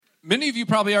Many of you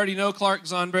probably already know Clark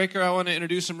Zonbreaker. I want to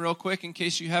introduce him real quick in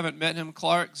case you haven't met him.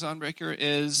 Clark Zonbreaker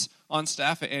is on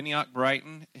staff at Antioch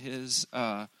Brighton. His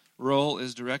role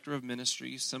is Director of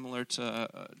Ministry, similar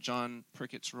to John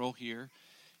Prickett's role here.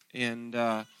 And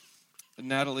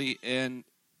Natalie and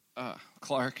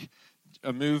Clark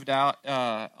moved out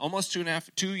almost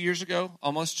 2 years ago.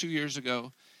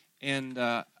 And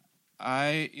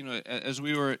as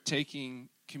we were taking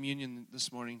communion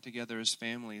this morning together as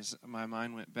families, my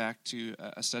mind went back to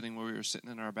a setting where we were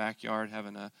sitting in our backyard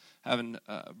having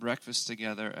a breakfast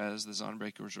together as the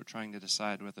Zonbreakers were trying to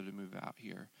decide whether to move out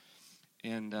here.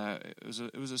 And it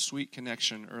was a sweet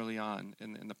connection early on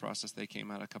in the process. They came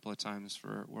out a couple of times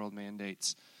for world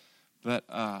mandates. But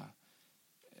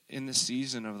in the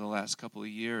season of the last couple of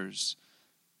years,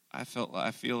 I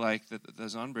feel like that the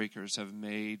Zonbreakers have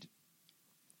made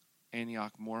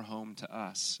Antioch more home to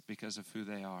us because of who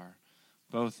they are,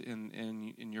 both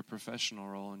in your professional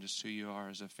role and just who you are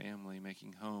as a family,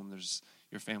 making home. There's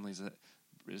your families that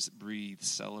breathe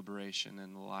celebration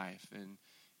and life, and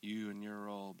you and your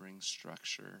role bring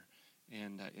structure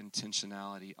and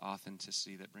intentionality,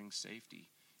 authenticity that brings safety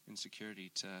and security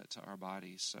to our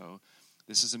bodies. So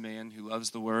this is a man who loves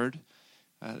the Word.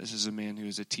 This is a man who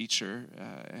is a teacher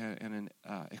and an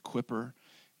equipper.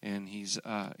 And he's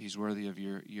worthy of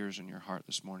your ears and your heart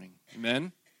this morning.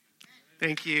 Amen?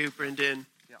 Thank you, Brendan.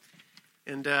 Yeah.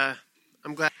 And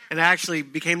I'm glad. And I actually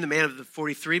became the man of the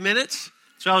 43 minutes.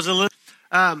 So I was a little...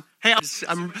 I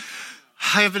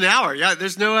have an hour. Yeah,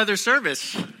 there's no other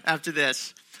service after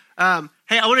this. I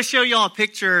want to show y'all a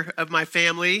picture of my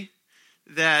family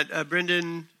that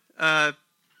Brendan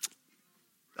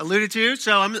alluded to.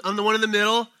 So I'm the one in the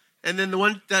middle. And then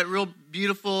that real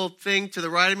beautiful thing to the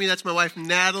right of me, that's my wife,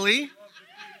 Natalie.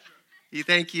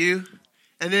 Thank you.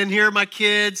 And then here are my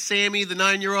kids, Sammy, the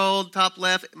 9-year-old, top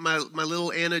left, my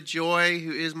little Anna Joy,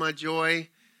 who is my joy,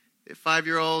 the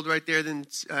 5-year-old right there. Then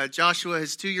Joshua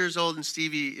is 2 years old, and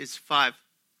Stevie is 5.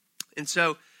 And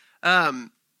so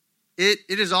it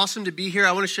is awesome to be here.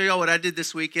 I want to show y'all what I did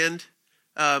this weekend.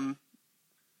 It's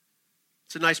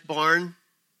a nice barn.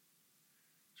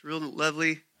 It's real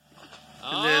lovely.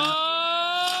 And then,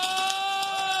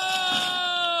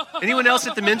 anyone else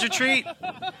at the men's retreat?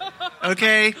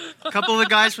 Okay, a couple of the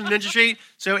guys from the men's retreat.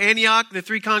 So Antioch, the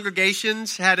 3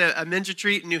 congregations had a men's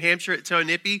retreat in New Hampshire at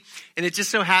Toanipi, and it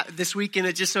just so this weekend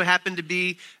it just so happened to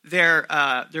be their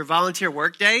volunteer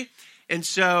work day, and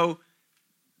so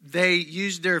they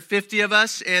used their 50 of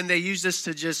us, and they used us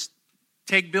to just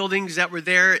take buildings that were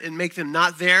there and make them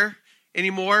not there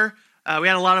anymore. We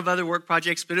had a lot of other work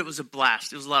projects, but it was a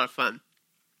blast. It was a lot of fun.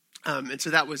 And so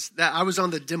that was that. I was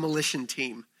on the demolition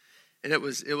team, and it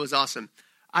was awesome.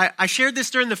 I shared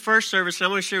this during the first service, and I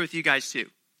want to share with you guys too.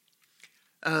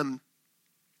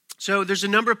 So there's a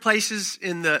number of places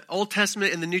in the Old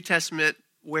Testament and the New Testament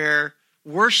where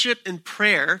worship and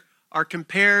prayer are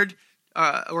compared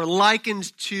or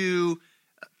likened to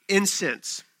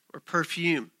incense or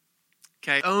perfume.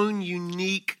 Okay, own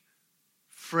unique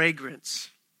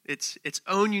fragrance. It's its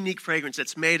own unique fragrance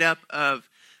that's made up of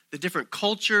the different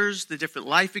cultures, the different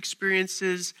life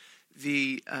experiences,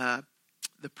 the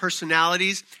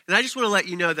personalities. And I just want to let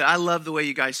you know that I love the way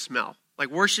you guys smell. Like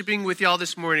worshiping with y'all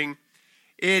this morning,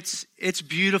 it's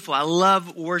beautiful. I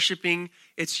love worshiping.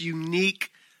 It's unique.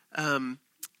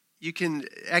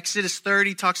 Exodus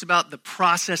 30 talks about the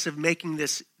process of making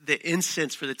the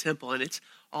incense for the temple. And it's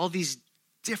all these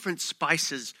different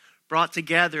spices brought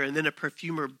together, and then a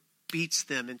perfumer beats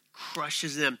them and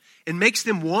crushes them and makes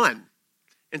them one.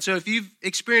 And so if you've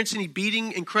experienced any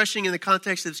beating and crushing in the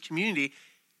context of this community,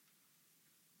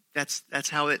 that's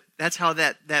how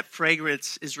that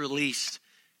fragrance is released.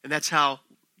 And that's how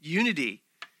unity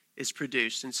is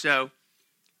produced. And so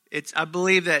I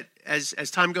believe that as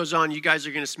time goes on, you guys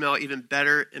are going to smell even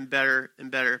better and better and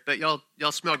better. But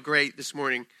y'all smell great this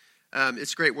morning.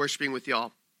 It's great worshiping with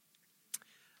y'all.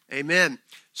 Amen.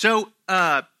 So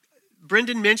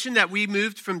Brendan mentioned that we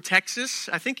moved from Texas.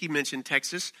 I think he mentioned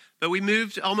Texas, but we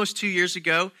moved almost 2 years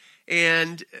ago.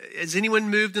 And has anyone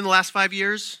moved in the last 5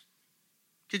 years?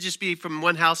 Could just be from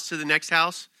one house to the next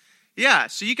house. Yeah,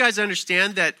 so you guys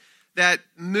understand that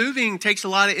moving takes a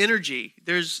lot of energy.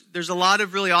 There's a lot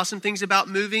of really awesome things about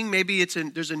moving. Maybe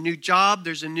there's a new job.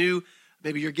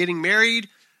 Maybe you're getting married.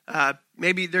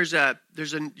 Maybe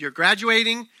you're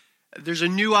graduating. There's a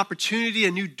new opportunity,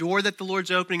 a new door that the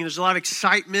Lord's opening, and there's a lot of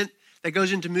excitement that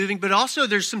goes into moving, but also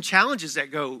there's some challenges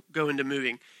that go into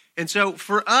moving. And so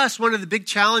for us, one of the big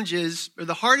challenges, or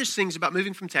the hardest things about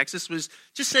moving from Texas, was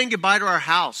just saying goodbye to our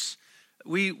house.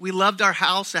 We loved our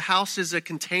house. A house is a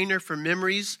container for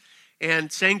memories,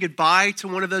 and saying goodbye to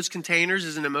one of those containers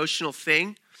is an emotional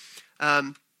thing.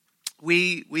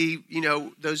 We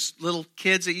those little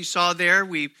kids that you saw there,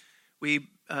 we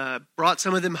brought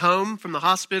some of them home from the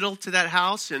hospital to that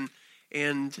house, and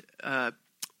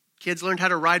kids learned how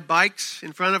to ride bikes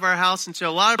in front of our house. And so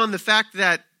a lot on the fact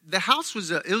that the house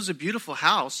was a beautiful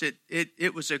house.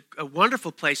 It was a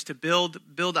wonderful place to build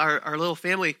our little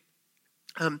family.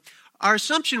 Our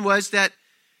assumption was that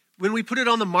when we put it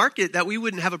on the market, that we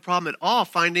wouldn't have a problem at all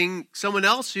finding someone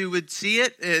else who would see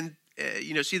it and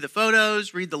see the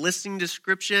photos, read the listing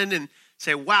description, and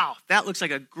say, "Wow, that looks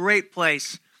like a great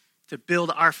place to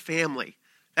build our family."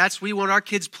 We want our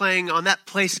kids playing on that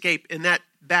playscape in that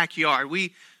backyard.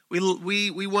 We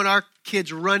want our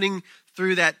kids running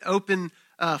through that open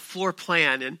floor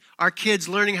plan, and our kids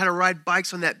learning how to ride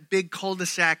bikes on that big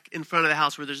cul-de-sac in front of the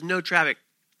house where there's no traffic.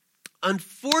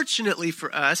 Unfortunately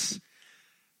for us,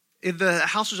 the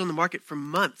house was on the market for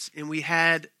months, and we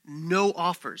had no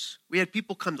offers. We had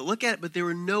people come to look at it, but there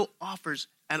were no offers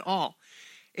at all.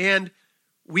 And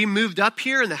we moved up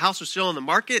here, and the house was still on the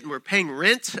market, and we're paying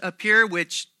rent up here,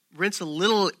 which rent's a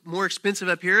little more expensive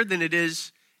up here than it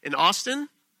is in Austin.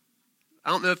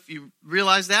 I don't know if you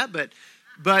realize that,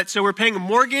 but so we're paying a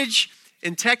mortgage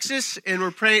in Texas, and we're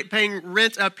paying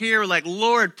rent up here. We're like,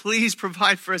 "Lord, please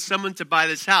provide for us someone to buy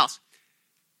this house."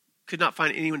 Could not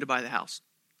find anyone to buy the house.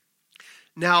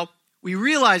 Now, we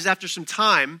realized after some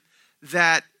time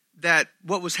that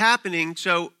what was happening,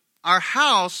 so our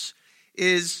house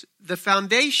the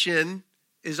foundation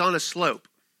is on a slope.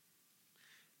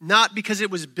 Not because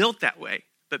it was built that way,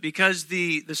 but because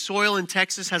the soil in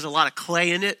Texas has a lot of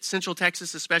clay in it, Central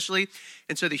Texas especially,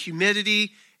 and so the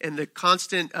humidity and the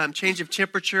constant change of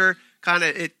temperature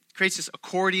it creates this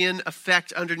accordion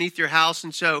effect underneath your house,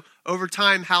 and so over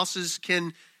time houses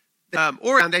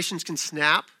or foundations can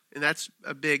snap, and that's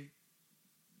a big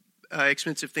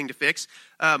expensive thing to fix,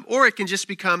 or it can just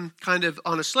become kind of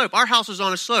on a slope. Our house was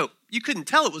on a slope. You couldn't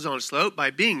tell it was on a slope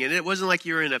by being in it. It wasn't like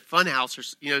you were in a fun house or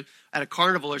at a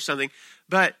carnival or something,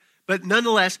 but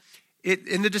nonetheless,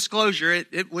 in the disclosure,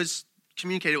 it was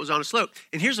communicated it was on a slope.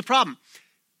 And here's the problem.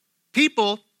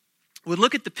 People would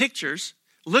look at the pictures,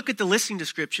 look at the listing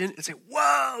description, and say,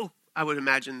 "Whoa!" I would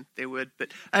imagine they would.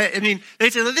 But,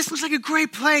 they'd say, "This looks like a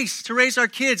great place to raise our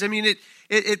kids." I mean,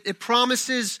 it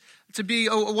promises to be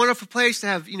a wonderful place to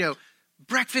have,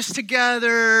 breakfast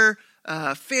together,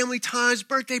 family times,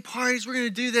 birthday parties. We're going to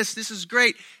do this. This is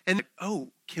great. And,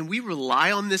 can we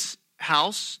rely on this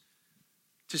house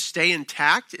to stay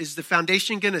intact? Is the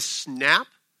foundation going to snap,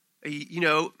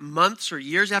 months or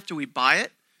years after we buy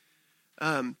it?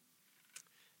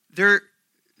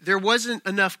 There wasn't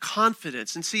enough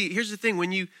confidence. And see, here's the thing: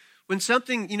 when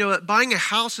something, buying a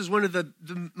house is one of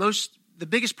the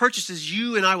biggest purchases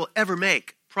you and I will ever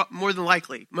make, more than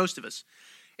likely, most of us.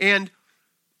 And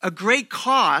a great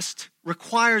cost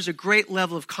requires a great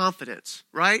level of confidence,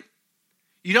 right?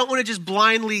 You don't want to just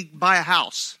blindly buy a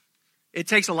house. It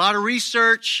takes a lot of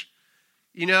research.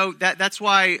 That's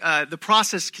why the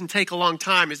process can take a long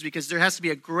time, is because there has to be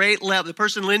a great level. The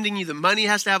person lending you the money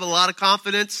has to have a lot of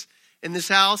confidence in this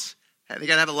house. They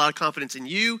got to have a lot of confidence in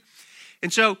you.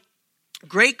 And so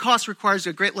great cost requires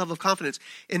a great level of confidence.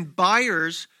 And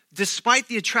buyers, despite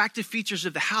the attractive features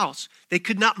of the house, they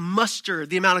could not muster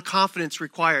the amount of confidence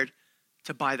required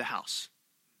to buy the house.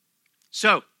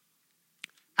 So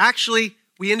actually,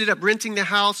 we ended up renting the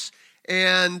house,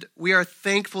 and we are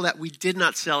thankful that we did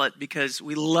not sell it, because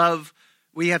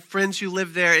we have friends who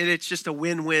live there, and it's just a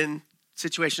win-win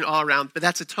situation all around. But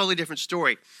that's a totally different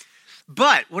story.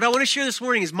 But what I want to share this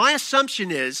morning is my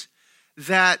assumption is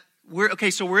that we're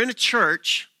in a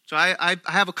church. So I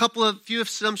have a few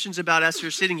assumptions about us who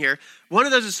are sitting here. One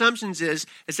of those assumptions is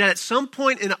that at some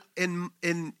point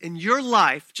in your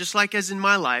life, just like as in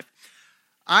my life,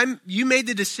 you made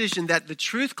the decision that the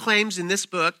truth claims in this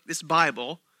book, this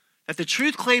Bible, that the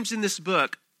truth claims in this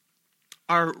book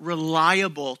are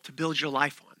reliable to build your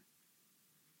life on.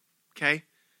 Okay?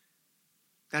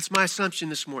 That's my assumption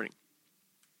this morning.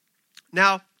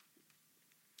 Now,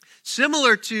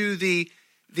 similar to the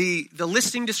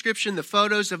listing description, the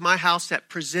photos of my house that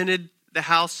presented the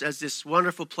house as this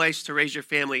wonderful place to raise your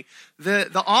family,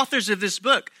 the authors of this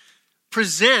book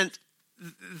present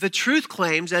the truth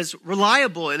claims as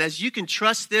reliable, and as you can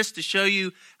trust this to show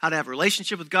you how to have a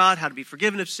relationship with God, how to be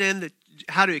forgiven of sin,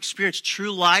 how to experience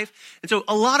true life. And so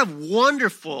a lot of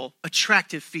wonderful,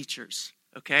 attractive features,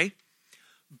 okay?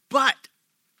 But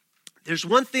there's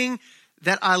one thing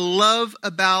that I love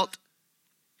about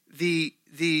this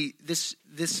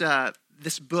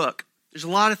book. There's a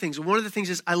lot of things. One of the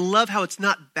things is I love how it's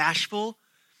not bashful.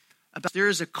 There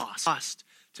is a cost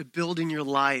to building your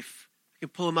life. You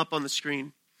can pull them up on the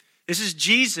screen. This is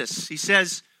Jesus. He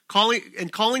says,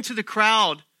 calling to the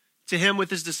crowd to him with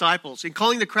his disciples, and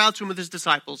calling the crowd to him with his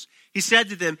disciples, he said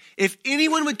to them, if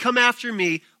anyone would come after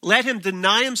me, let him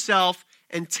deny himself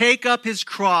and take up his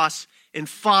cross and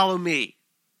follow me.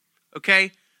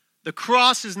 Okay? The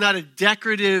cross is not a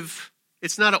decorative,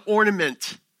 it's not an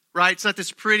ornament, right? It's not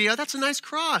this pretty, oh, that's a nice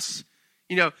cross.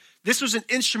 This was an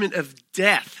instrument of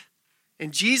death.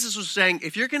 And Jesus was saying,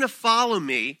 if you're going to follow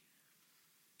me,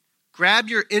 grab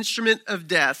your instrument of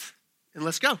death and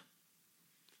let's go.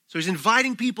 So he's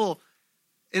inviting people,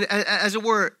 and as it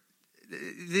were,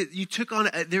 you took on,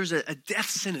 there's a death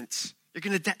sentence. You're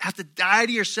going to have to die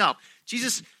to yourself.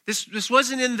 Jesus, this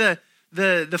wasn't in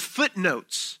the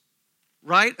footnotes,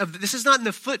 right? This is not in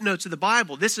the footnotes of the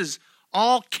Bible. This is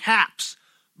all caps,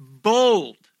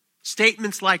 bold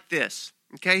statements like this.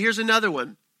 Okay, here's another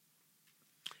one.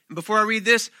 And before I read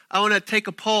this, I want to take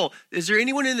a poll. Is there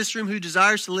anyone in this room who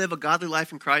desires to live a godly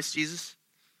life in Christ Jesus?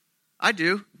 I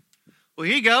do. Well,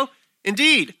 here you go.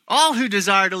 Indeed, all who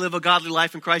desire to live a godly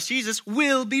life in Christ Jesus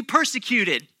will be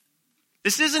persecuted.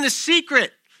 This isn't a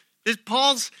secret.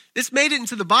 This made it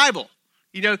into the Bible.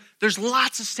 There's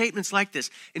lots of statements like this.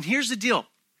 And here's the deal.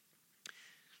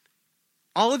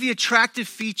 All of the attractive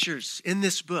features in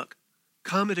this book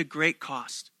come at a great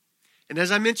cost. And as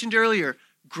I mentioned earlier,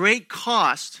 great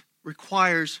cost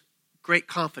requires great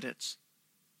confidence.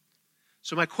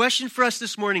 So my question for us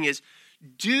this morning is,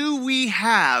 do we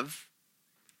have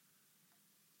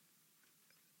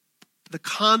the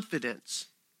confidence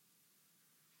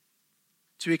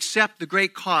to accept the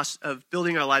great cost of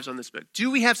building our lives on this book?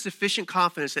 Do we have sufficient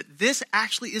confidence that this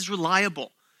actually is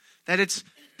reliable? That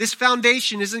this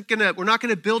foundation we're not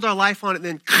going to build our life on it and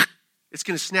then it's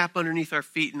going to snap underneath our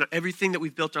feet, and everything that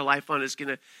we've built our life on is going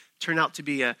to turn out to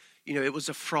be it was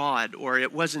a fraud, or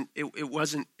it wasn't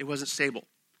stable.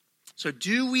 So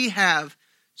do we have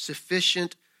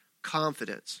sufficient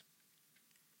confidence?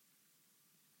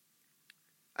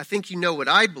 I think you know what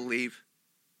I believe.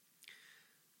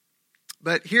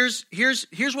 But here's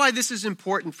why this is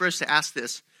important for us to ask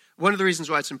this. One of the reasons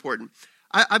why it's important.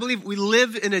 I believe we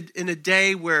live in a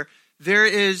day where there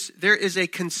is a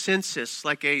consensus,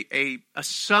 like a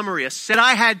summary, a set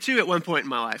I had too at one point in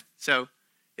my life. So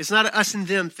it's not an us and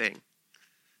them thing.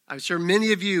 I'm sure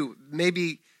many of you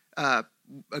maybe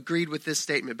agreed with this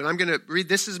statement, but I'm going to read.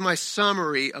 This is my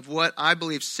summary of what I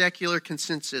believe secular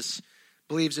consensus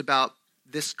believes about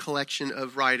this collection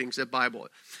of writings, the Bible.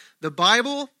 The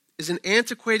Bible is an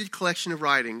antiquated collection of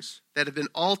writings that have been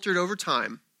altered over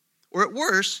time, or at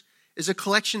worst, is a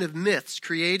collection of myths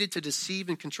created to deceive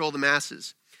and control the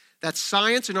masses that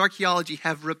science and archaeology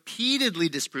have repeatedly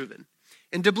disproven.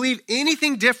 And to believe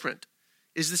anything different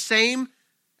is the same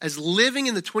as living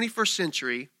in the 21st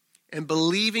century and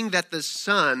believing that the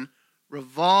sun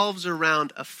revolves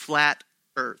around a flat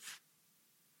earth.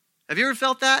 Have you ever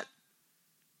felt that?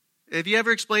 Have you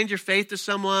ever explained your faith to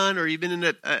someone, or you've been in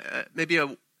in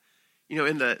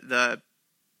the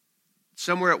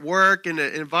somewhere at work in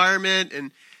an environment,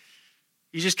 and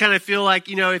you just kind of feel like,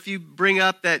 if you bring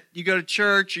up that you go to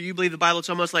church or you believe the Bible, it's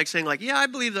almost like saying yeah, I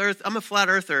believe the earth, I'm a flat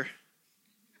earther.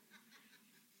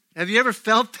 Have you ever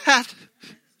felt that?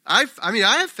 I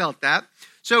have felt that.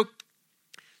 So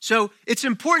it's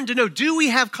important to know, do we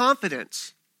have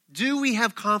confidence? Do we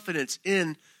have confidence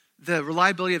in the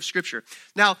reliability of Scripture?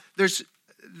 Now, there's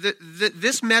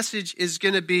this message is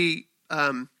going to be,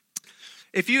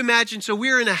 if you imagine, so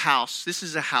we're in a house. This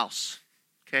is a house,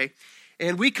 okay?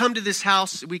 And we come to this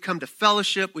house, we come to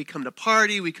fellowship, we come to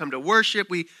party, we come to worship,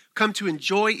 we come to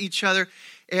enjoy each other,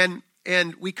 and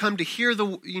we come to hear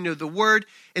the word.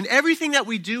 And everything that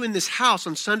we do in this house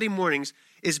on Sunday mornings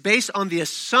is based on the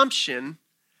assumption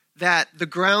that the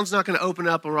ground's not going to open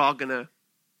up and we're all going to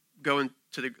go into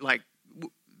the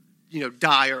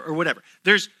die or whatever.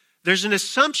 There's an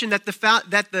assumption that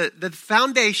the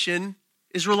foundation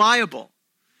is reliable.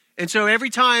 And so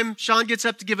every time Sean gets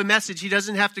up to give a message, he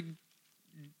doesn't have to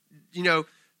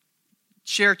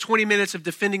share 20 minutes of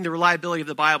defending the reliability of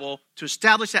the Bible to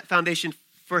establish that foundation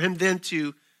for him then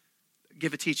to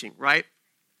give a teaching, right?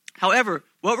 However,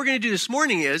 what we're going to do this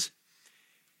morning is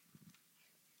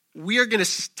I'm going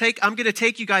to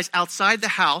take you guys outside the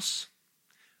house.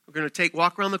 We're going to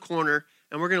walk around the corner,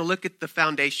 and we're going to look at the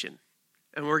foundation.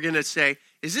 And we're going to say,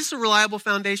 is this a reliable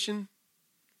foundation?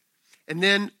 And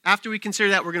then after we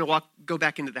consider that, we're going to go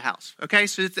back into the house. Okay,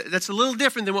 so that's a little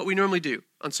different than what we normally do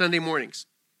on Sunday mornings.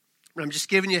 I'm just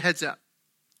giving you a heads up.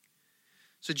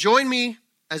 So join me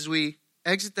as we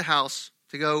exit the house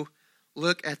to go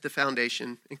look at the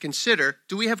foundation and consider,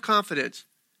 do we have confidence?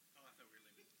 Oh, I thought we were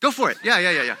leaving. Go for it.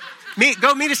 Yeah.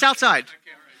 Go meet us outside.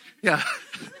 Okay, all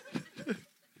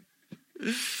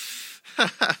right.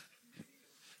 Yeah.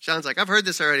 John's like, I've heard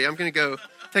this already. I'm going to go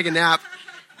take a nap.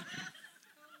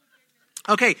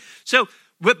 Okay, so,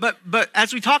 but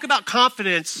as we talk about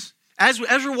confidence, as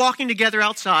we're walking together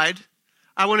outside,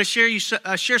 I want to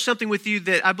share something with you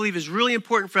that I believe is really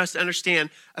important for us to understand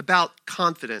about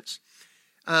confidence.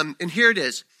 And here it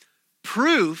is.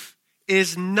 Proof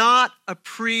is not a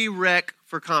prereq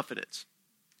for confidence.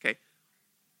 Okay,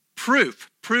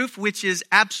 proof, which is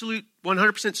absolute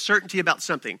 100% certainty about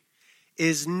something,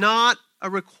 is not a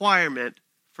requirement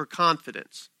for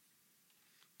confidence.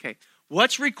 Okay,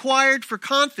 what's required for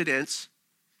confidence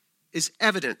is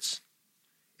evidence.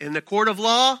 In the court of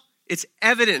law, it's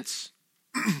evidence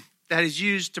that is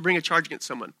used to bring a charge against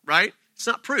someone, right? It's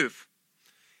not proof.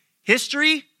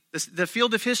 History, the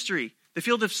field of history, the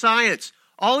field of science,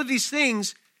 all of these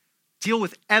things deal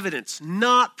with evidence,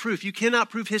 not proof. You cannot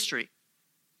prove history.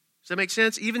 Does that make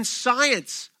sense? Even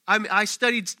science. I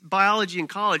studied biology in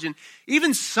college, and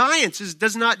even science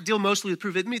does not deal mostly with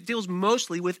proof. It deals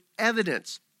mostly with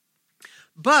evidence.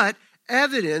 But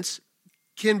evidence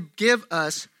can give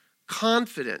us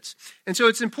confidence. And so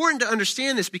it's important to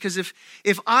understand this, because if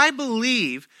I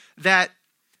believe that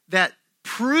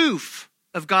proof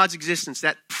of God's existence,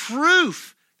 that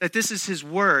proof that this is his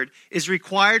word is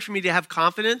required for me to have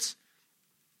confidence,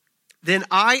 then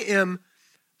I am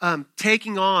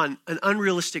taking on an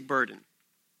unrealistic burden.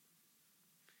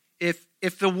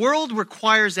 If the world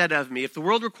requires that of me, if the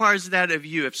world requires that of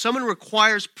you, if someone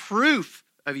requires proof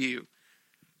of you,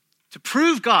 to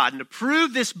prove God and to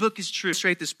prove this book is true,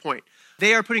 straight this point,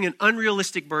 they are putting an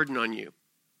unrealistic burden on you.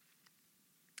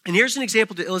 And here's an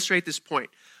example to illustrate this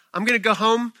point. I'm going to go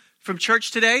home from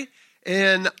church today,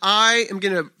 and I am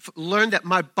going to learn that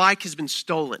my bike has been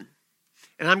stolen.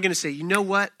 And I'm going to say, you know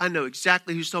what? I know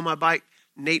exactly who stole my bike.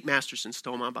 Nate Masterson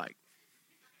stole my bike.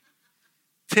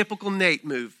 Typical Nate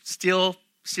move. Steal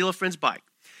a friend's bike.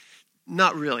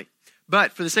 Not really.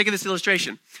 But for the sake of this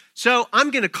illustration. So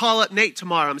I'm going to call up Nate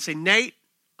tomorrow. I'm going to say, Nate,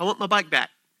 I want my bike back.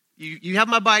 You have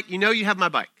my bike. You know you have my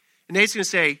bike. And Nate's going to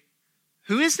say,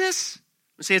 who is this? I'm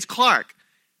going to say, it's Clark.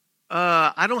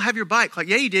 I don't have your bike. Clark,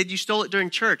 yeah, you did. You stole it during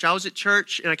church. I was at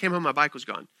church, and I came home, my bike was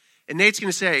gone. And Nate's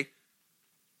going to say,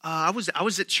 I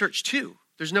was at church too.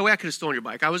 There's no way I could have stolen your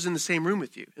bike. I was in the same room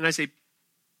with you. And I say,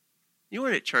 you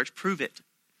weren't at church. Prove it.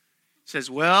 He says,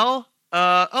 well,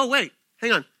 oh, wait,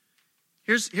 hang on.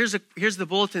 Here's the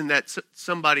bulletin that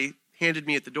somebody handed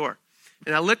me at the door.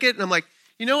 And I look at it, and I'm like,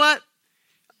 you know what?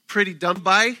 Pretty dumb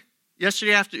by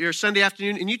Sunday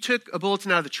afternoon, and you took a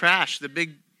bulletin out of the trash, the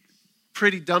big,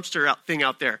 pretty dumpster thing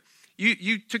out there.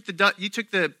 You took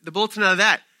the bulletin out of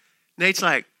that. Nate's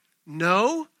like,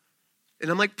 no. And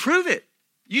I'm like, prove it.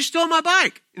 You stole my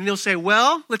bike. And they'll say,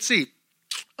 well, let's see.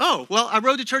 Oh, well, I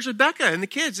rode to church with Becca and the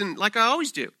kids, and like I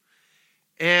always do.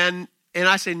 And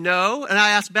I say, no. And I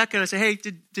ask Becca, and I say, hey,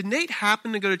 did Nate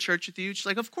happen to go to church with you? She's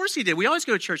like, of course he did. We always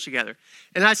go to church together.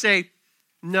 And I say,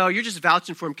 no, you're just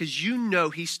vouching for him because you know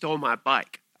he stole my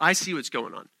bike. I see what's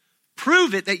going on.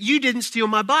 Prove it that you didn't steal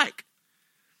my bike.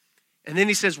 And then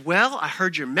he says, well, I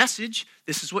heard your message.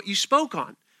 This is what you spoke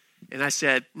on. And I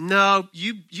said, no,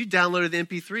 you downloaded the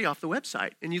MP3 off the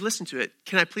website and you listened to it.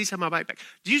 Can I please have my bike back?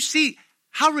 Do you see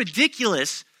how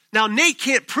ridiculous? Now, Nate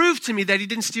can't prove to me that he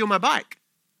didn't steal my bike.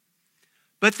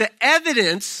 But the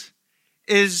evidence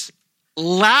is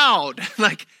loud.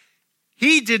 Like,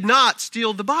 he did not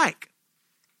steal the bike.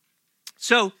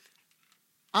 So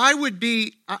I would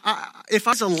be, if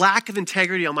I was a lack of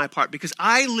integrity on my part, because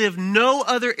I live no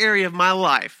other area of my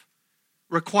life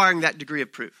requiring that degree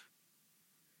of proof.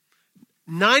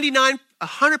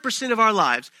 100% of our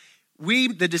lives,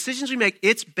 the decisions we make,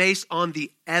 it's based on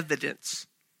the evidence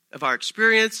of our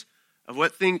experience, of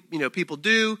what people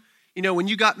do. You know, when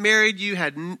you got married, you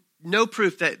had no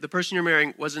proof that the person you're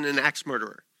marrying wasn't an axe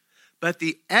murderer. But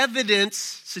the evidence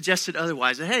suggested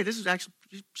otherwise. That, hey,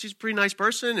 she's a pretty nice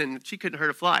person and she couldn't hurt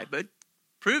a fly. But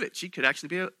prove it. She could actually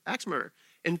be an axe murderer.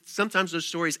 And sometimes those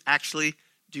stories actually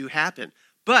do happen.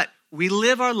 But we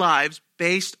live our lives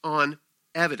based on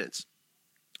evidence.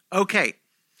 Okay,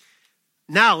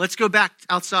 now let's go back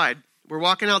outside. We're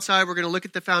walking outside. We're going to look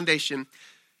at the foundation.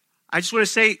 I just want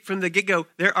to say from the get-go,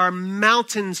 there are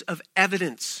mountains of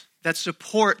evidence that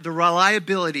support the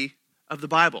reliability of the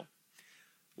Bible.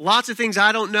 Lots of things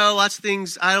I don't know, lots of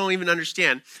things I don't even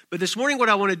understand. But this morning what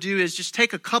I want to do is just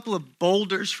take a couple of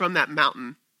boulders from that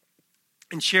mountain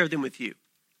and share them with you.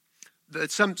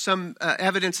 Some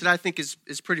evidence that I think is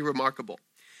pretty remarkable.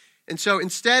 And so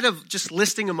instead of just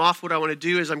listing them off, what I want to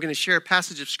do is I'm going to share a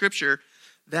passage of Scripture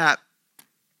that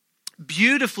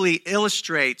beautifully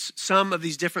illustrates some of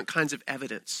these different kinds of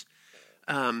evidence.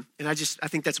 And I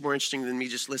think that's more interesting than me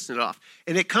just listing it off.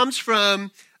 And it comes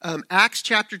from Acts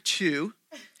chapter 2.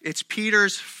 It's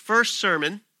Peter's first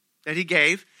sermon that he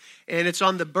gave, and it's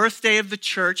on the birthday of the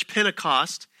church,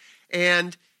 Pentecost.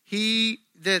 And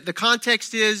the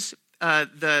context is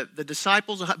the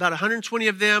disciples, about 120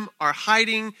 of them, are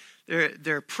hiding.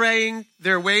 They're praying.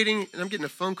 They're waiting. And I'm getting a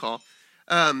phone call.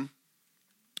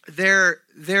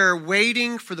 They're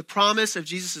waiting for the promise of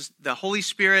Jesus, the Holy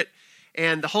Spirit.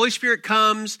 And the Holy Spirit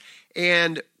comes,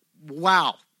 and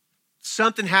wow,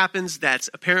 something happens that's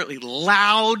apparently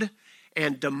loud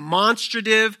and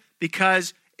demonstrative,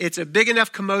 because it's a big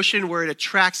enough commotion where it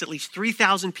attracts at least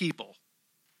 3,000 people.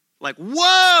 Like,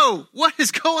 whoa, what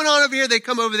is going on over here? They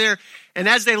come over there, and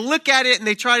as they look at it and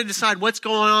they try to decide what's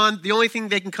going on, the only thing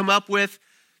they can come up with,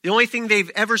 the only thing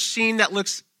they've ever seen that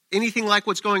looks anything like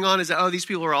what's going on is that, oh, these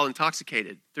people are all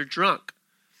intoxicated. They're drunk.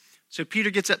 So Peter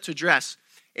gets up to address,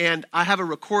 and I have a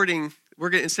recording.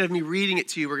 Instead of me reading it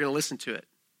to you, we're going to listen to it.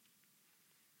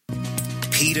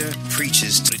 Peter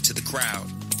preaches to the crowd.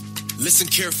 Listen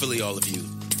carefully, all of you,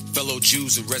 fellow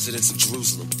Jews and residents of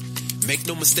Jerusalem. Make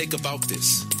no mistake about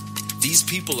this. These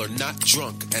people are not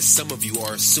drunk, as some of you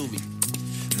are assuming.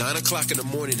 9 o'clock in the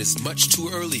morning is much too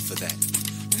early for that.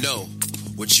 No,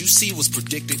 what you see was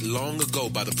predicted long ago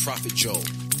by the prophet Joel.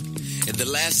 In the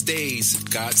last days,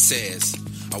 God says,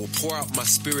 I will pour out my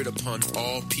spirit upon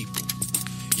all people.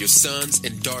 Your sons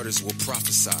and daughters will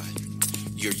prophesy.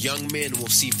 Your young men will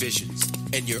see visions,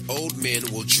 and your old men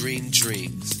will dream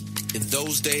dreams. In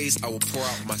those days, I will pour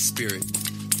out my spirit,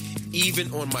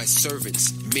 even on my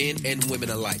servants, men and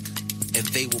women alike, and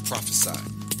they will prophesy.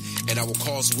 And I will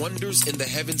cause wonders in the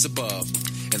heavens above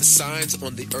and signs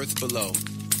on the earth below,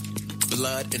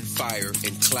 blood and fire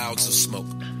and clouds of smoke.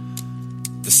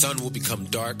 The sun will become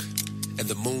dark and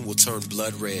the moon will turn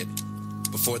blood red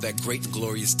before that great and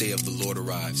glorious day of the Lord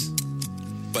arrives.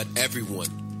 But everyone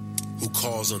who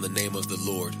calls on the name of the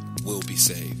Lord will be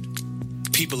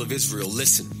saved. People of Israel,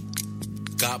 listen.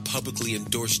 God publicly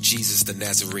endorsed Jesus the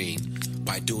Nazarene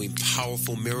by doing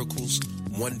powerful miracles,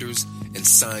 wonders, and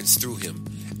signs through him,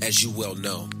 as you well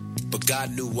know. But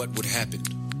God knew what would happen,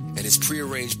 and his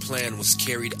prearranged plan was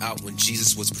carried out when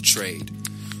Jesus was betrayed.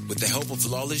 With the help of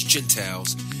lawless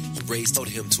Gentiles, he raised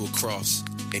him to a cross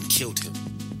and killed him.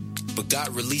 But God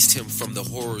released him from the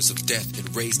horrors of death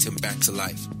and raised him back to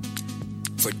life.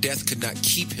 For death could not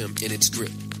keep him in its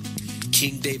grip.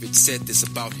 King David said this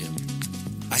about him: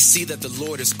 I see that the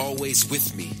Lord is always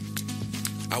with me.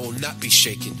 I will not be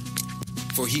shaken,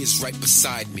 for he is right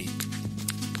beside me.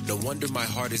 No wonder my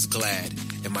heart is glad,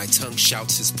 and my tongue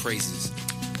shouts his praises.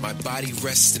 My body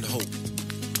rests in hope,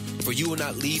 for you will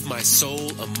not leave my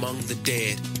soul among the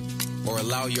dead, or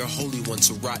allow your Holy One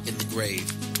to rot in the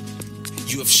grave.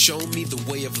 You have shown me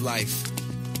the way of life,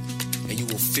 and you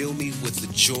will fill me with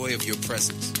the joy of your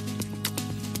presence.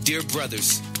 Dear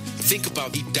brothers, think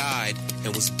about he died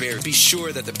and was buried. Be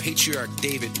sure that the patriarch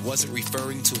David wasn't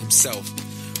referring to himself,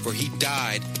 for he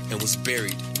died and was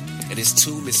buried, and his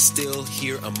tomb is still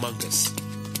here among us.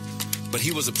 But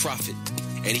he was a prophet,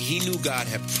 and he knew God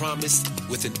had promised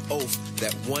with an oath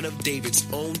that one of David's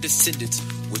own descendants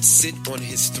would sit on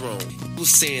his throne. He was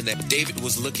saying that David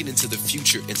was looking into the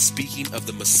future and speaking of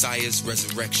the Messiah's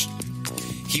resurrection.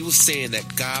 He was saying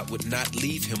that God would not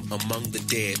leave him among the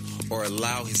dead or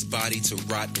allow his body to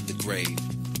rot in the grave.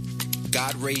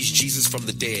 God raised Jesus from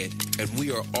the dead, and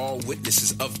we are all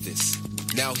witnesses of this.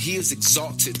 Now he is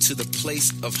exalted to the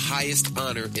place of highest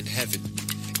honor in heaven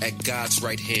at God's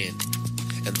right hand.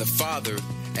 And the Father,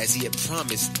 as he had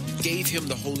promised, gave him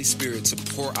the Holy Spirit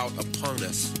to pour out upon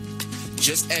us,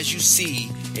 just as you see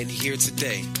and hear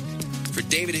today. For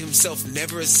David himself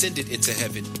never ascended into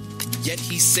heaven, yet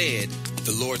he said,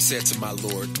 the Lord said to my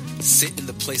Lord, sit in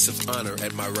the place of honor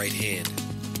at my right hand,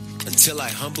 until I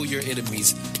humble your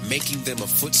enemies, making them a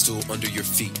footstool under your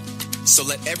feet. So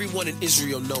let everyone in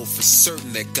Israel know for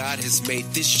certain that God has made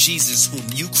this Jesus whom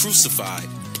you crucified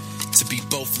to be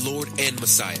both Lord and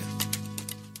Messiah.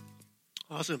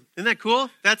 Awesome. Isn't that cool?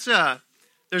 That's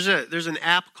there's an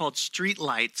app called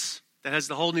Streetlights that has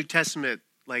the whole New Testament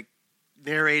like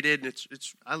narrated, and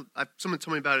someone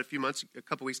told me about it a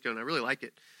couple weeks ago, and I really like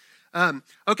it.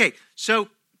 Okay, so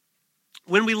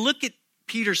when we look at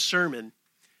Peter's sermon,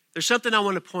 there's something I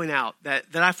want to point out that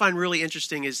I find really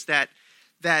interesting is that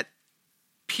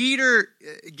Peter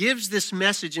gives this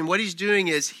message, and what he's doing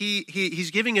is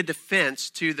he's giving a defense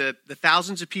to the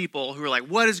thousands of people who are like,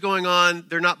 what is going on?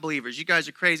 They're not believers. You guys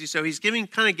are crazy. So he's giving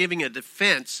a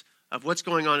defense of what's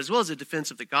going on as well as a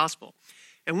defense of the gospel.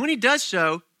 And when he does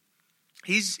so,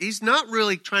 he's not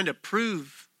really trying to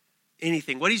prove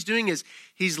anything. What he's doing is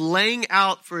he's laying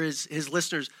out for his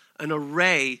listeners an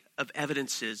array of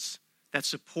evidences that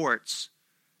supports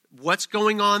what's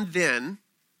going on then.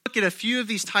 Look at a few of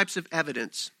these types of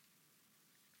evidence.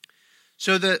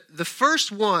 So the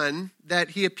first one that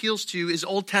he appeals to is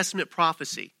Old Testament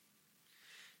prophecy.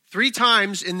 3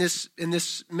 times in this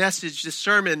message, this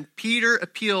sermon, Peter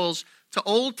appeals to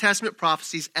Old Testament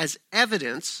prophecies as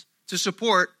evidence to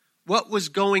support what was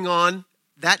going on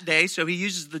that day. So he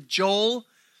uses the Joel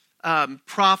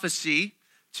prophecy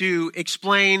to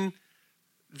explain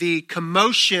the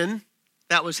commotion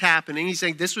that was happening. He's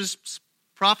saying this was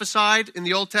prophesied in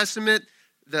the Old Testament,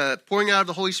 the pouring out of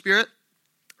the Holy Spirit.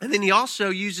 And then he also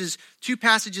uses 2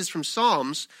 passages from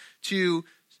Psalms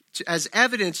as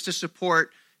evidence to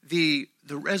support the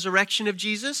resurrection of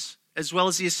Jesus as well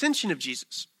as the ascension of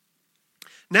Jesus.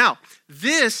 Now,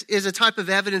 this is a type of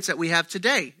evidence that we have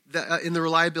today in the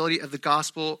reliability of the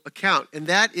gospel account, and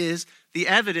that is the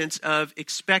evidence of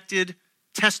expected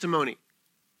testimony.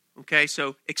 Okay,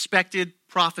 so expected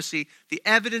prophecy, the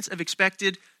evidence of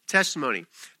expected testimony.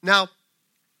 Now,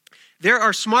 there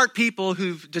are smart people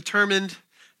who've determined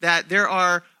that there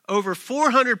are over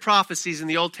 400 prophecies in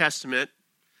the Old Testament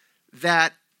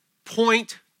that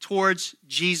point towards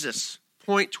Jesus,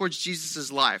 point towards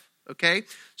Jesus' life, okay?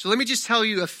 So let me just tell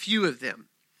you a few of them.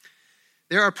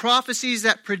 There are prophecies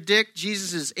that predict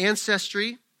Jesus'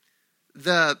 ancestry,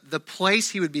 the place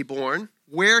he would be born,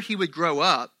 where he would grow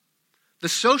up, the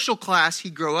social class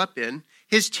he'd grow up in,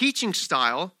 his teaching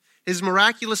style, his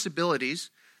miraculous abilities,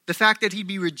 the fact that he'd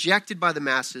be rejected by the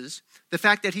masses, the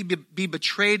fact that he'd be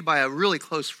betrayed by a really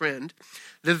close friend,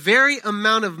 the very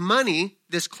amount of money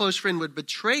this close friend would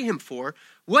betray him for,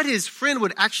 what his friend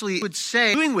would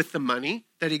say doing with the money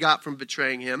that he got from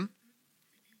betraying him,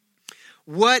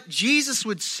 what Jesus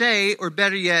would say, or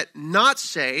better yet, not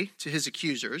say to his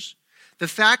accusers, the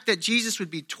fact that Jesus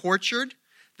would be tortured,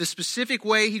 the specific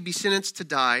way he'd be sentenced to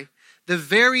die, the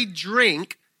very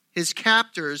drink his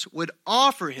captors would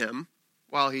offer him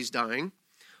while he's dying,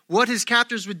 what his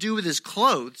captors would do with his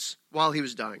clothes while he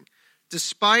was dying.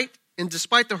 Despite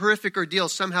the horrific ordeal,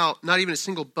 somehow not even a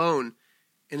single bone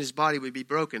in his body would be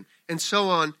broken, and so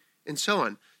on and so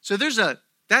on. So to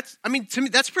me,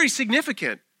 that's pretty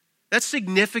significant. That's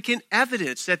significant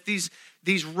evidence that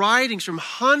these writings from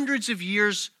hundreds of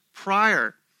years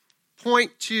prior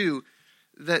point to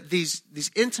that these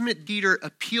intimate Peter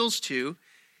appeals to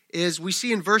is we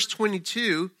see in verse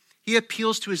 22, he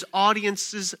appeals to his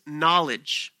audience's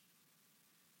knowledge.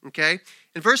 Okay?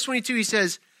 In verse 22, he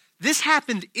says, this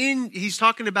happened he's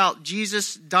talking about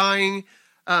Jesus dying,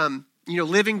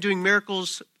 living, doing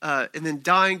miracles, and then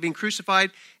dying, being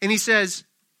crucified. And he says,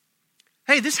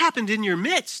 hey, this happened in your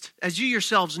midst, as you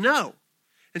yourselves know.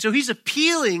 And so he's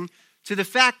appealing to the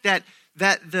fact that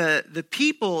the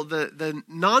people, the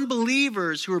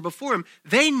non-believers who were before him,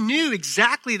 they knew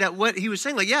exactly that what he was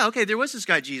saying. Like, yeah, okay, there was this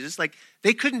guy Jesus. Like,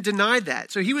 they couldn't deny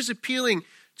that. So he was appealing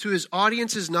to his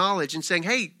audience's knowledge and saying,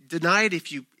 hey, deny it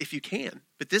if you can.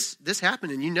 But this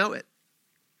happened and you know it.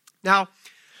 Now,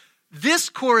 this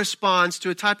corresponds to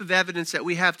a type of evidence that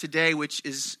we have today, which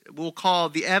we'll call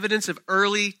the evidence of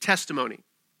early testimony.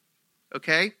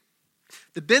 Okay?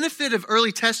 The benefit of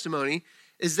early testimony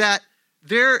is that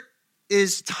there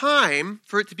is time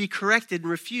for it to be corrected and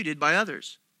refuted by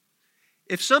others.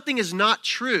 If something is not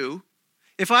true,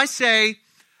 if I say,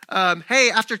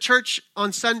 hey, after church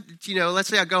on Sunday, let's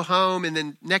say I go home and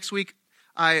then next week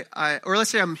or let's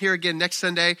say I'm here again next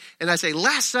Sunday and I say,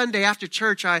 last Sunday after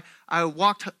church, I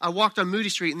walked on Moody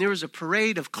Street and there was a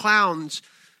parade of clowns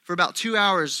for about 2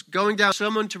 hours going down.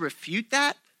 Someone to refute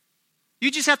that?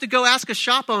 You just have to go ask a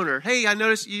shop owner. Hey, I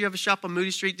noticed you have a shop on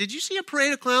Moody Street. Did you see a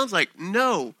parade of clowns? Like,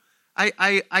 no.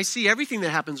 I see everything that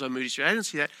happens on Moody Street. I didn't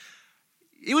see that.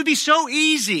 It would be so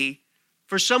easy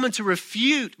for someone to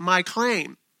refute my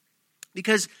claim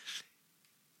because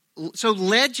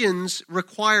legends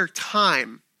require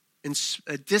time and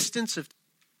a distance of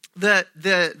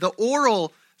the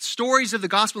oral stories of the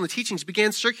gospel and the teachings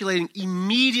began circulating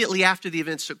immediately after the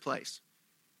events took place.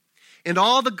 And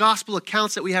all the gospel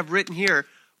accounts that we have written here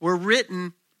were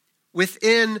written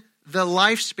within the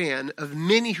lifespan of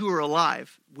many who were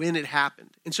alive when it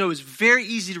happened. And so it was very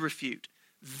easy to refute,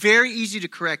 very easy to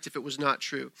correct if it was not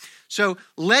true. So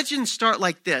legends start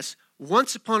like this: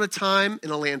 once upon a time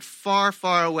in a land far,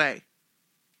 far away,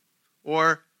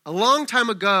 or a long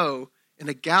time ago in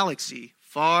a galaxy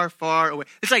far, far away.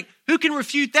 It's like, who can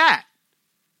refute that?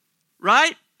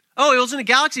 Right? Oh, it was in a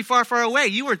galaxy far, far away.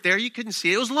 You weren't there. You couldn't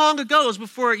see it. It was long ago. It was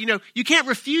before, you can't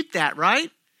refute that,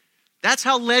 right? That's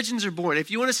how legends are born.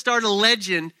 If you want to start a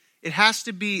legend, it has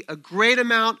to be a great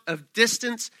amount of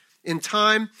distance in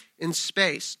time and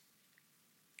space.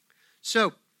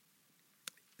 So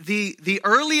the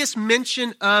earliest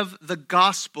mention of the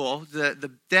gospel,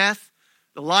 the death,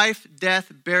 the life,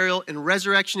 death, burial, and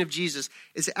resurrection of Jesus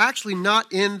is actually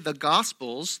not in the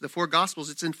Gospels, the four Gospels.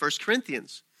 It's in 1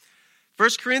 Corinthians. 1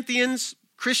 Corinthians,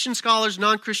 Christian scholars,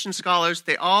 non-Christian scholars,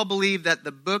 they all believe that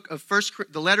the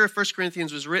letter of 1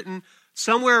 Corinthians was written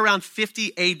somewhere around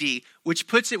 50 AD, which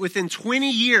puts it within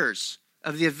 20 years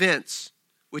of the events,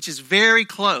 which is very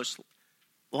close.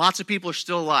 Lots of people are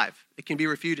still alive. It can be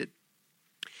refuted.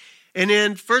 And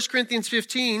in 1 Corinthians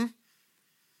 15,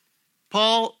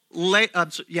 Paul lays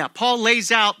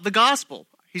out the gospel.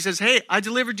 He says, hey, I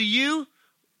delivered to you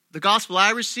the gospel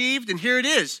I received, and here it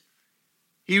is.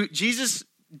 Jesus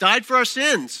died for our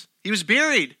sins. He was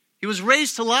buried. He was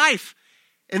raised to life.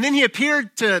 And then he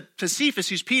appeared to Cephas,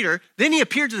 who's Peter. Then he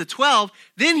appeared to the 12.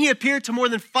 Then he appeared to more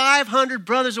than 500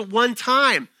 brothers at one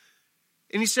time.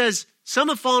 And he says, some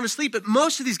have fallen asleep, but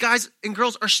most of these guys and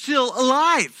girls are still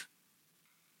alive.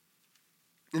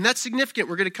 And that's significant.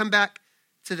 We're going to come back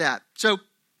to that. So,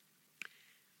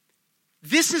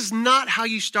 this is not how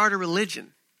you start a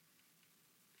religion.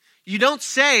 You don't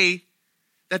say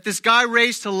that this guy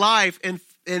raised to life and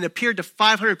appeared to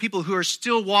 500 people who are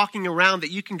still walking around that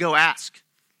you can go ask.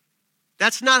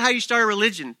 That's not how you start a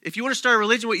religion. If you want to start a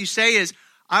religion, what you say is,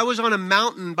 I was on a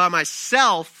mountain by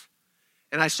myself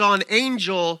and I saw an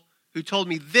angel who told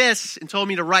me this and told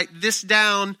me to write this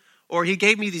down, or he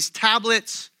gave me these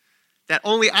tablets that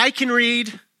only I can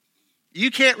read.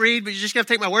 You can't read, but you just got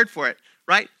to take my word for it,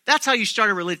 right? That's how you start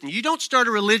a religion. You don't start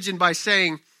a religion by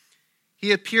saying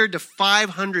he appeared to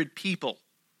 500 people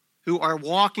who are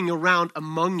walking around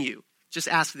among you. Just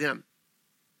ask them.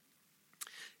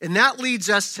 And that leads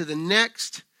us to the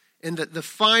next and the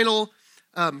final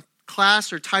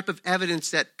class or type of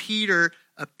evidence that Peter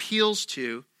appeals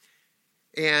to.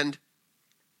 And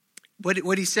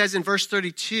what he says in verse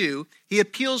 32, he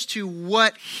appeals to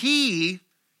what he,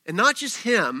 and not just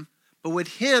him, but what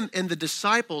him and the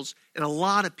disciples and a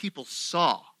lot of people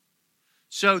saw.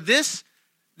 So this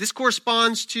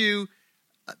corresponds to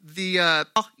the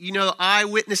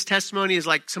eyewitness testimony is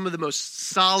like some of the most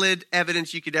solid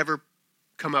evidence you could ever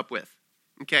come up with.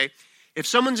 Okay? If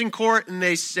someone's in court and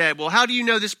they said, well, how do you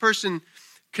know this person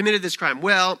committed this crime?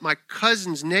 Well, my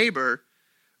cousin's neighbor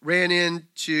ran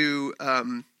into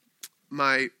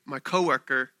my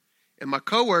coworker, and my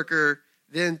coworker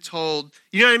then told,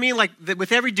 you know what I mean? Like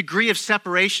with every degree of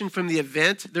separation from the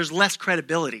event, there's less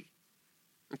credibility.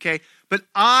 Okay? But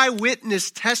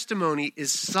eyewitness testimony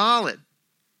is solid.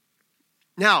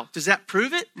 Now, does that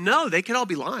prove it? No, they could all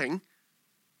be lying,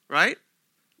 right?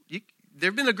 There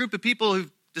have been a group of people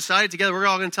who've decided together we're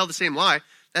all going to tell the same lie.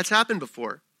 That's happened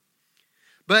before.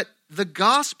 But the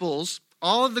Gospels,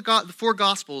 all of the four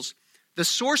Gospels, the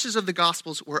sources of the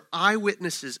Gospels were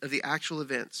eyewitnesses of the actual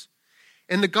events.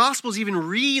 And the Gospels even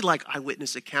read like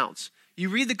eyewitness accounts. You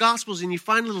read the Gospels and you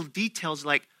find little details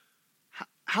like,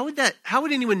 how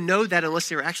would anyone know that unless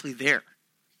they were actually there?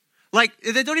 Like,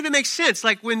 they don't even make sense.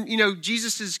 Like when,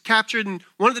 Jesus is captured and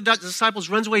one of the disciples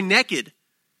runs away naked.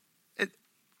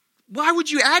 Why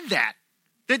would you add that?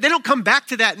 They don't come back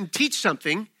to that and teach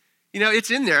something.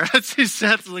 It's in there. Is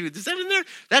that in there?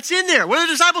 That's in there. One of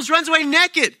the disciples runs away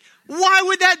naked. Why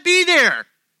would that be there?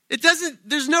 It doesn't,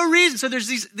 there's no reason. So there's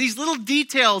these little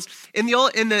details in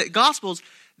the Gospels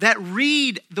that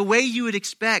read the way you would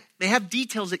expect. They have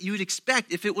details that you would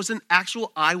expect if it was an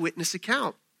actual eyewitness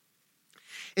account.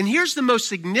 And here's the most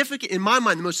significant, in my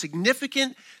mind, the most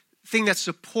significant thing that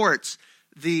supports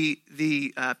the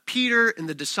Peter and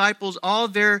the disciples, all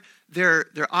their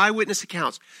eyewitness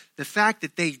accounts. The fact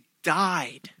that they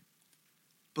died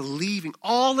believing,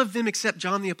 all of them except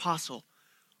John the Apostle,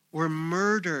 were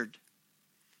murdered.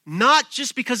 Not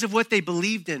just because of what they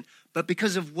believed in, but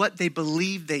because of what they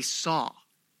believed they saw.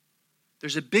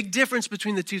 There's a big difference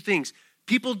between the two things.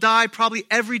 People die probably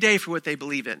every day for what they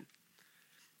believe in.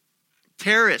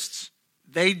 Terrorists,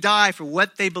 they die for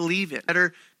what they believe in.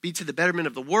 Better be to the betterment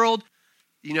of the world.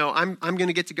 I'm going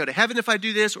to get to go to heaven if I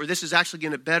do this, or this is actually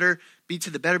going to better be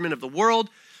to the betterment of the world.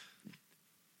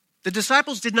 The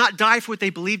disciples did not die for what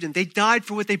they believed in. They died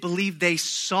for what they believed they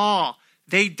saw.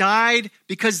 They died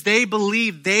because they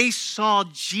believed they saw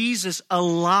Jesus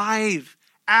alive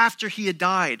after he had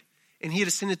died and he had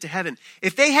ascended to heaven.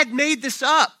 If they had made this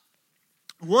up,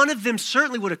 one of them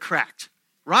certainly would have cracked,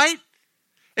 right?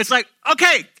 It's like,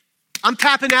 okay, I'm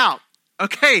tapping out.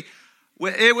 Okay,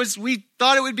 we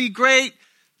thought it would be great,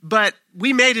 but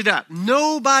we made it up.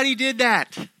 Nobody did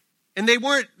that. And they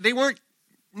weren't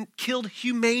killed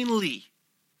humanely.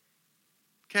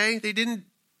 Okay? They didn't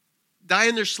die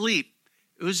in their sleep.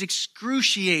 It was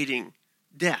excruciating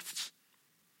deaths.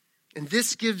 And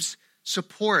this gives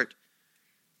support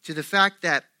to the fact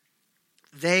that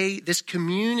this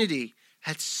community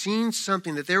had seen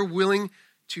something that they're willing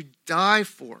to die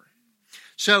for.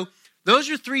 So those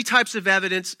are three types of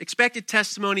evidence: expected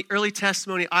testimony, early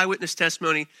testimony, eyewitness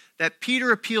testimony, that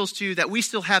Peter appeals to, that we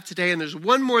still have today. And there's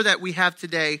one more that we have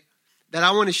today that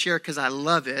I want to share because I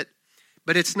love it,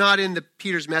 but it's not in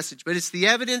Peter's message, but it's the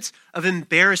evidence of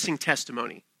embarrassing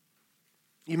testimony.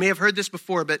 You may have heard this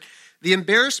before, but the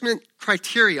embarrassment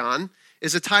criterion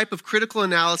is a type of critical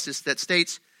analysis that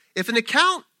states if an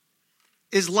account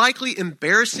is likely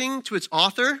embarrassing to its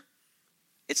author,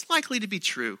 it's likely to be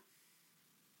true.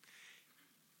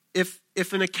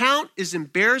 If an account is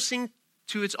embarrassing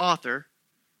to its author,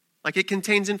 like it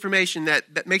contains information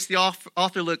that makes the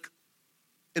author look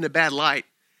in a bad light,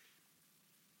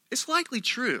 it's likely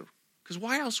true. Because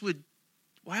why else would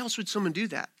someone do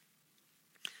that?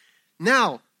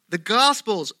 Now, the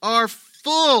Gospels are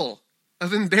full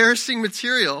of embarrassing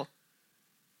material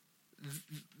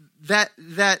that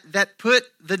put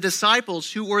the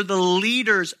disciples, who were the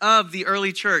leaders of the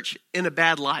early church, in a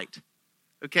bad light.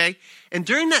 Okay? And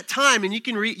during that time, and you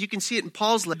can see it in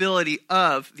Paul's ability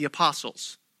of the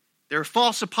apostles. There are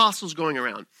false apostles going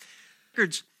around.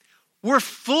 Records were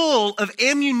full of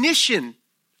ammunition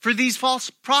for these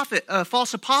false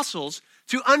apostles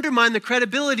to undermine the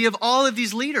credibility of all of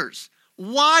these leaders.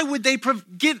 Why would they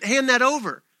hand that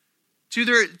over to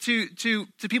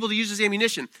people to use as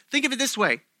ammunition? Think of it this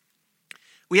way.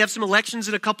 We have some elections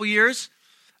in a couple years.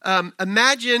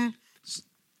 Imagine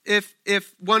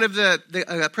if one of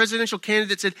the presidential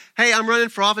candidates said, "Hey, I'm running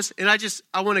for office, and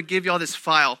I want to give y'all this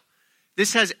file.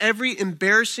 This has every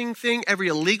embarrassing thing, every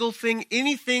illegal thing,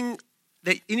 anything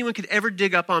that anyone could ever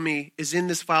dig up on me is in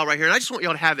this file right here, and I just want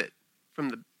y'all to have it."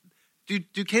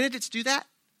 Do candidates do that?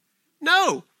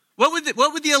 No. What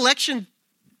would the election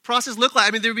process look like?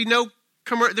 I mean, there would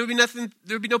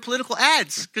be no political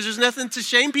ads because there's nothing to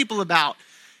shame people about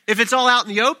if it's all out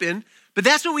in the open. But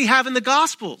that's what we have in the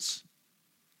Gospels.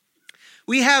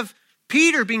 We have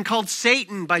Peter being called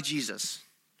Satan by Jesus.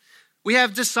 We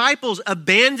have disciples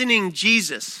abandoning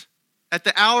Jesus at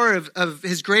the hour of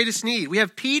his greatest need. We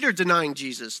have Peter denying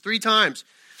Jesus 3 times.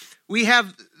 We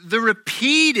have the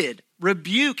repeated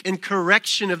rebuke and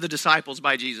correction of the disciples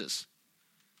by Jesus.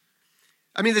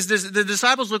 I mean, the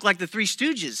disciples look like the 3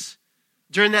 Stooges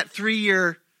during that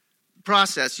 3-year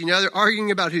process. You know, they're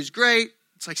arguing about who's great.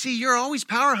 It's like, see, you're always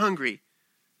power hungry.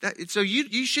 So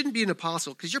you shouldn't be an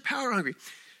apostle because you're power hungry.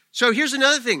 So here's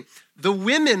another thing. The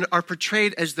women are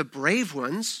portrayed as the brave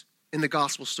ones in the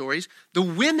gospel stories. The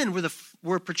women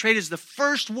were portrayed as the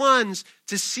first ones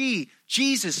to see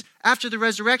Jesus after the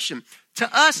resurrection. To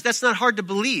us, that's not hard to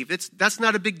believe. That's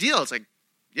not a big deal. It's like,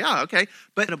 yeah, okay.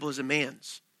 But it was a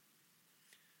man's.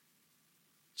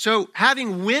 So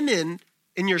having women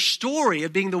in your story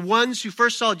of being the ones who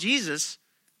first saw Jesus,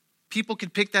 people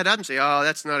could pick that up and say, oh,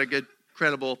 that's not a good,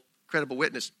 credible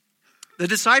witness. The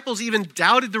disciples even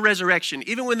doubted the resurrection.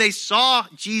 Even when they saw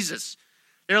Jesus,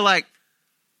 they're like,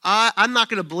 I'm not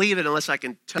going to believe it unless I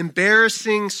can tell.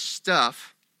 Embarrassing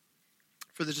stuff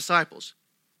for the disciples.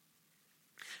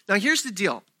 Now, here's the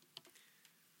deal.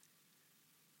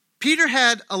 Peter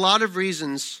had a lot of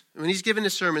reasons when he's given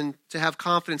his sermon to have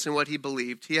confidence in what he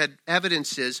believed. He had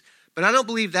evidences, but I don't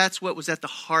believe that's what was at the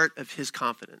heart of his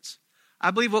confidence.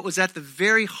 I believe what was at the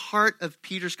very heart of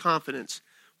Peter's confidence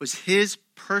was his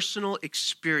personal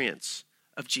experience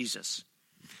of Jesus.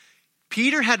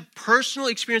 Peter had personal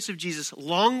experience of Jesus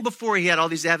long before he had all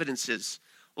these evidences,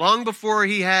 long before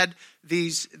he had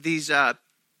this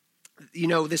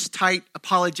tight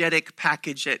apologetic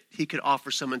package that he could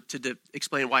offer someone to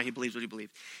explain why he believes what he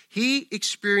believed. He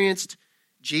experienced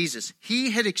Jesus.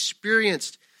 He had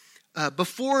experienced,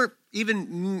 before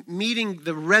even meeting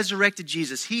the resurrected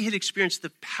Jesus, he had experienced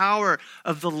the power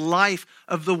of the life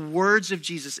of the words of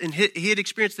Jesus. And he had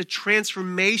experienced the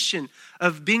transformation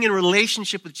of being in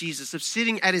relationship with Jesus, of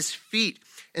sitting at his feet.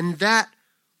 And that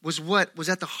was what was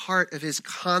at the heart of his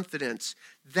confidence.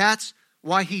 That's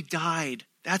why he died.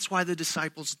 That's why the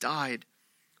disciples died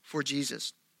for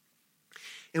Jesus.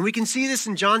 And we can see this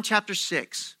in John chapter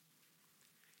 6.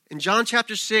 In John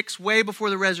chapter 6, way before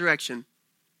the resurrection,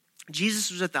 Jesus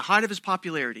was at the height of his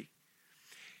popularity.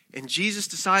 And Jesus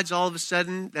decides all of a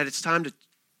sudden that it's time to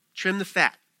trim the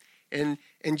fat. And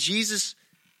Jesus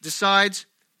decides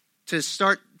to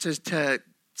start to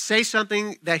say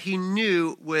something that he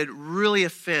knew would really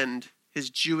offend his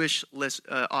Jewish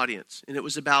audience. And it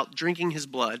was about drinking his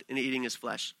blood and eating his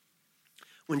flesh.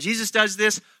 When Jesus does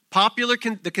this, the popular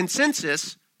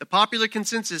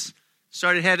consensus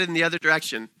started headed in the other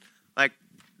direction. Like,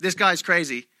 this guy's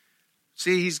crazy.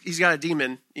 See, he's got a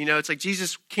demon. You know, it's like,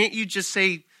 Jesus, can't you just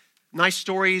say nice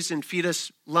stories and feed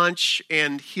us lunch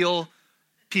and heal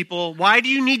people? Why do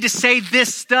you need to say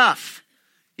this stuff?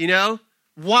 You know,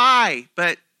 why?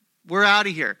 But we're out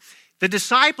of here. The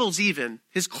disciples even,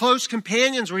 his close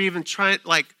companions were even trying,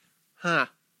 like,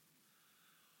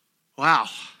 wow,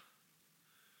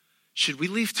 should we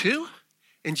leave too?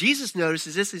 And Jesus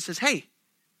notices this. He says, hey,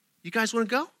 you guys want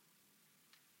to go?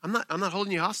 I'm not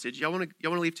holding you hostage. Y'all want to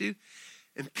leave too?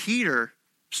 And Peter,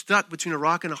 stuck between a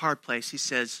rock and a hard place, he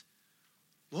says,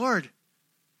 Lord,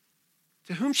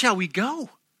 to whom shall we go?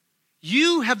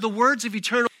 You have the words of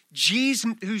eternal. Jesus,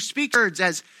 who speaks words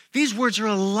as these words are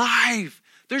alive.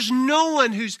 There's no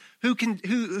one who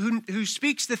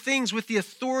speaks the things with the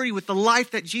authority, with the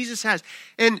life that Jesus has.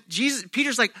 And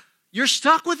Peter's like, you're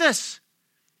stuck with us.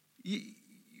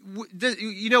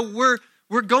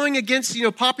 We're going against,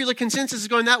 popular consensus is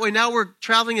going that way. Now we're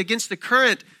traveling against the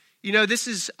current. This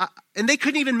is, and they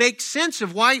couldn't even make sense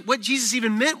of what Jesus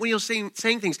even meant when he was saying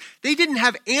things. They didn't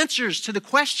have answers to the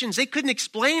questions. They couldn't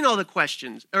explain all the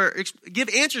questions or give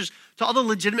answers to all the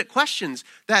legitimate questions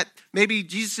that maybe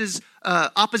Jesus'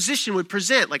 opposition would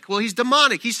present. Like, well, he's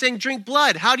demonic. He's saying drink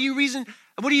blood. How do you reason?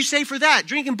 What do you say for that?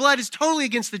 Drinking blood is totally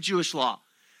against the Jewish law.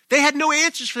 They had no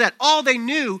answers for that. All they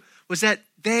knew was that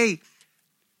they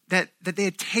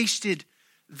had tasted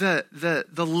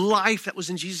the life that was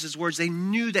in Jesus' words. They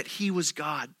knew that he was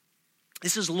God.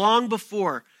 This is long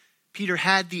before Peter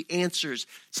had the answers,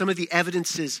 some of the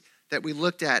evidences that we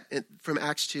looked at from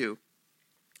Acts 2.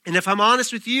 And if I'm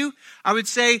honest with you, I would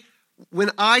say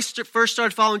when I first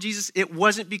started following Jesus, it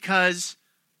wasn't because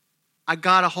I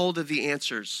got a hold of the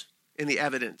answers and the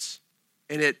evidence.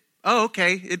 And it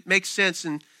makes sense.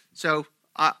 And so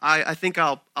I think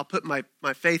I'll put my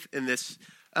faith in this.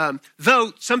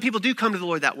 Though some people do come to the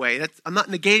Lord that way. I'm not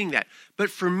negating that. But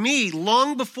for me,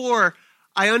 long before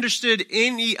I understood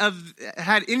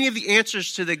had any of the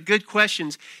answers to the good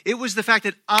questions, it was the fact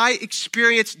that I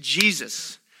experienced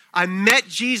Jesus. I met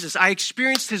Jesus. I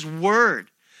experienced his word.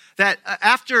 That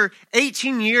after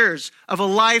 18 years of a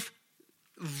life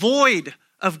void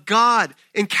of God,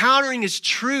 encountering his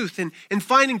truth and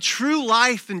finding true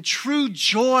life and true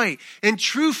joy and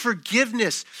true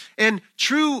forgiveness and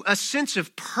a sense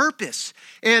of purpose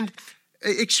and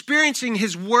experiencing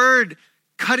his word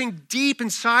cutting deep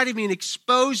inside of me and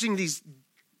exposing these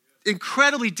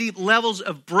incredibly deep levels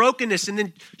of brokenness and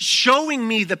then showing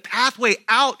me the pathway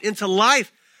out into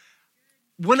life.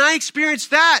 When I experienced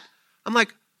that, I'm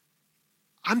like,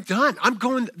 I'm done. I'm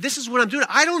going, this is what I'm doing.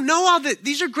 I don't know all that.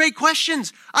 These are great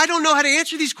questions. I don't know how to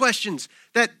answer these questions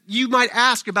that you might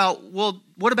ask about, well,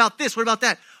 what about this? What about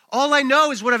that? All I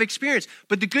know is what I've experienced.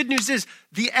 But the good news is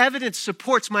the evidence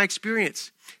supports my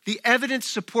experience. The evidence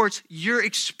supports your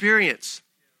experience.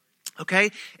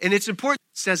 Okay? And it's important,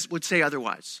 would say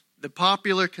otherwise. The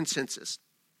popular consensus.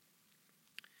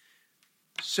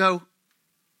 So,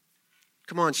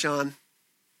 come on, Sean.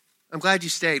 I'm glad you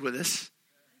stayed with us.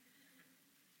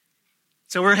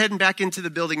 So we're heading back into the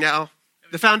building now.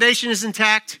 The foundation is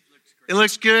intact. It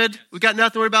looks good. We've got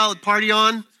nothing to worry about. Party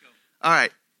on. All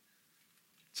right.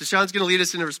 So Sean's going to lead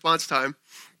us into response time.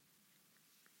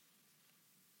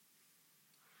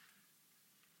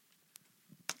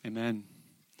 Amen.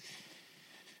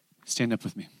 Stand up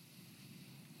with me.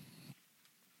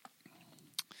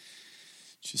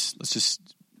 Let's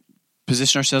just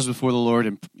position ourselves before the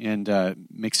Lord and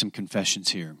make some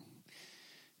confessions here.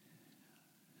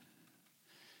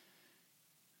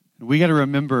 We got to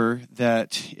remember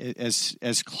that,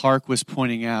 as Clark was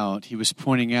pointing out, he was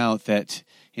pointing out that,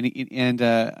 and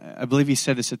I believe he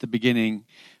said this at the beginning,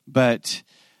 but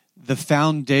the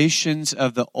foundations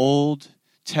of the Old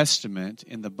Testament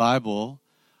in the Bible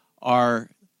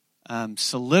are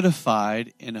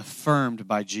solidified and affirmed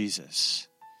by Jesus.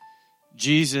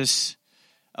 Jesus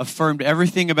affirmed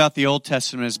everything about the Old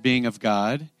Testament as being of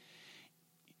God.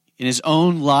 In his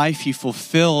own life, he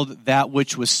fulfilled that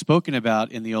which was spoken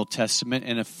about in the Old Testament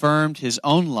and affirmed his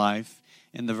own life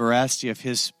in the veracity of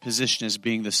his position as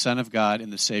being the Son of God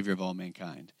and the Savior of all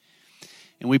mankind.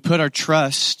 And we put our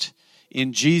trust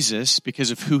in Jesus because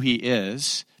of who he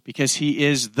is, because he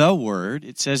is the Word.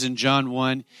 It says in John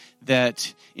 1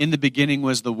 that in the beginning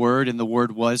was the Word, and the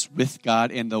Word was with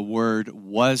God, and the Word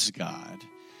was God.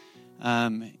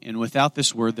 And without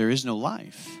this Word, there is no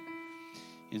life.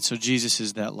 And so Jesus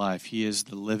is that life. He is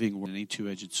the living word, any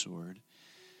two-edged sword.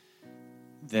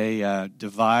 They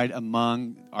divide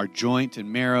among our joint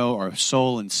and marrow, our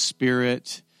soul and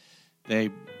spirit. They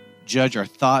judge our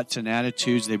thoughts and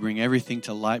attitudes. They bring everything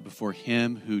to light before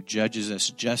him who judges us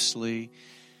justly.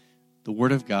 The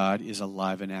Word of God is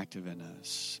alive and active in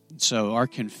us. And so our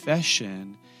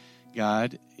confession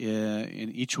God,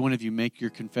 and each one of you make your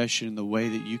confession in the way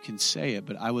that you can say it.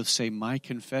 But I would say my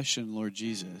confession, Lord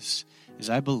Jesus, is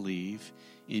I believe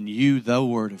in you, the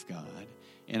Word of God,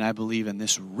 and I believe in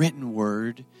this written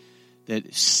word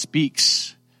that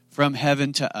speaks from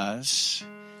heaven to us,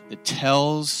 that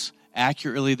tells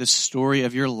accurately the story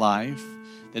of your life,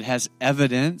 that has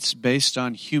evidence based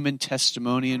on human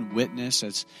testimony and witness,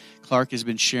 as Clark has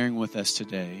been sharing with us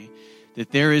today,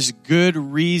 that there is good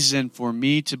reason for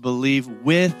me to believe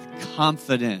with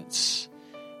confidence.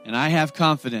 And I have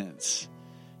confidence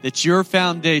that your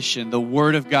foundation, the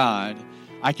Word of God,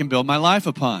 I can build my life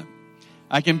upon.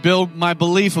 I can build my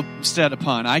belief set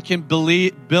upon. I can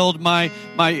build my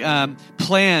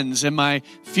plans and my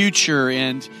future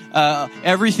and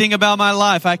everything about my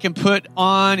life. I can put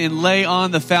on and lay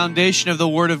on the foundation of the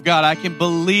Word of God. I can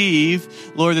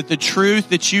believe, Lord, that the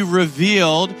truth that you've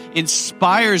revealed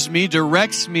inspires me,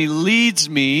 directs me, leads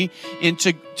me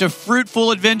into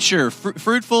fruitful adventure,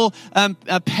 fruitful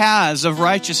paths of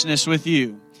righteousness with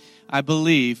you. I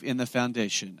believe in the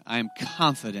foundation. I am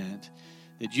confident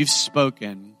that you've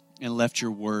spoken and left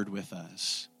your word with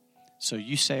us. So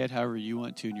you say it however you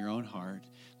want to in your own heart.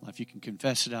 If you can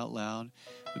confess it out loud,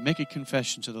 but make a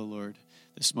confession to the Lord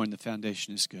this morning. The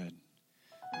foundation is good.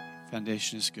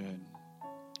 Foundation is good.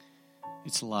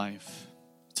 It's life.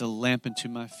 It's a lamp unto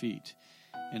my feet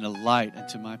and a light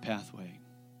unto my pathway.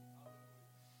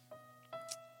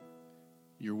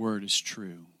 Your word is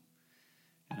true,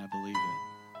 and I believe it.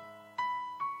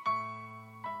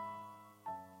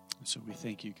 So we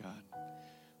thank you, God.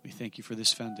 We thank you for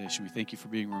this foundation. We thank you for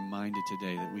being reminded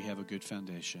today that we have a good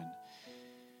foundation.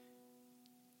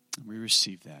 And we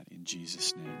receive that in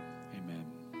Jesus' name.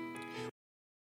 Amen.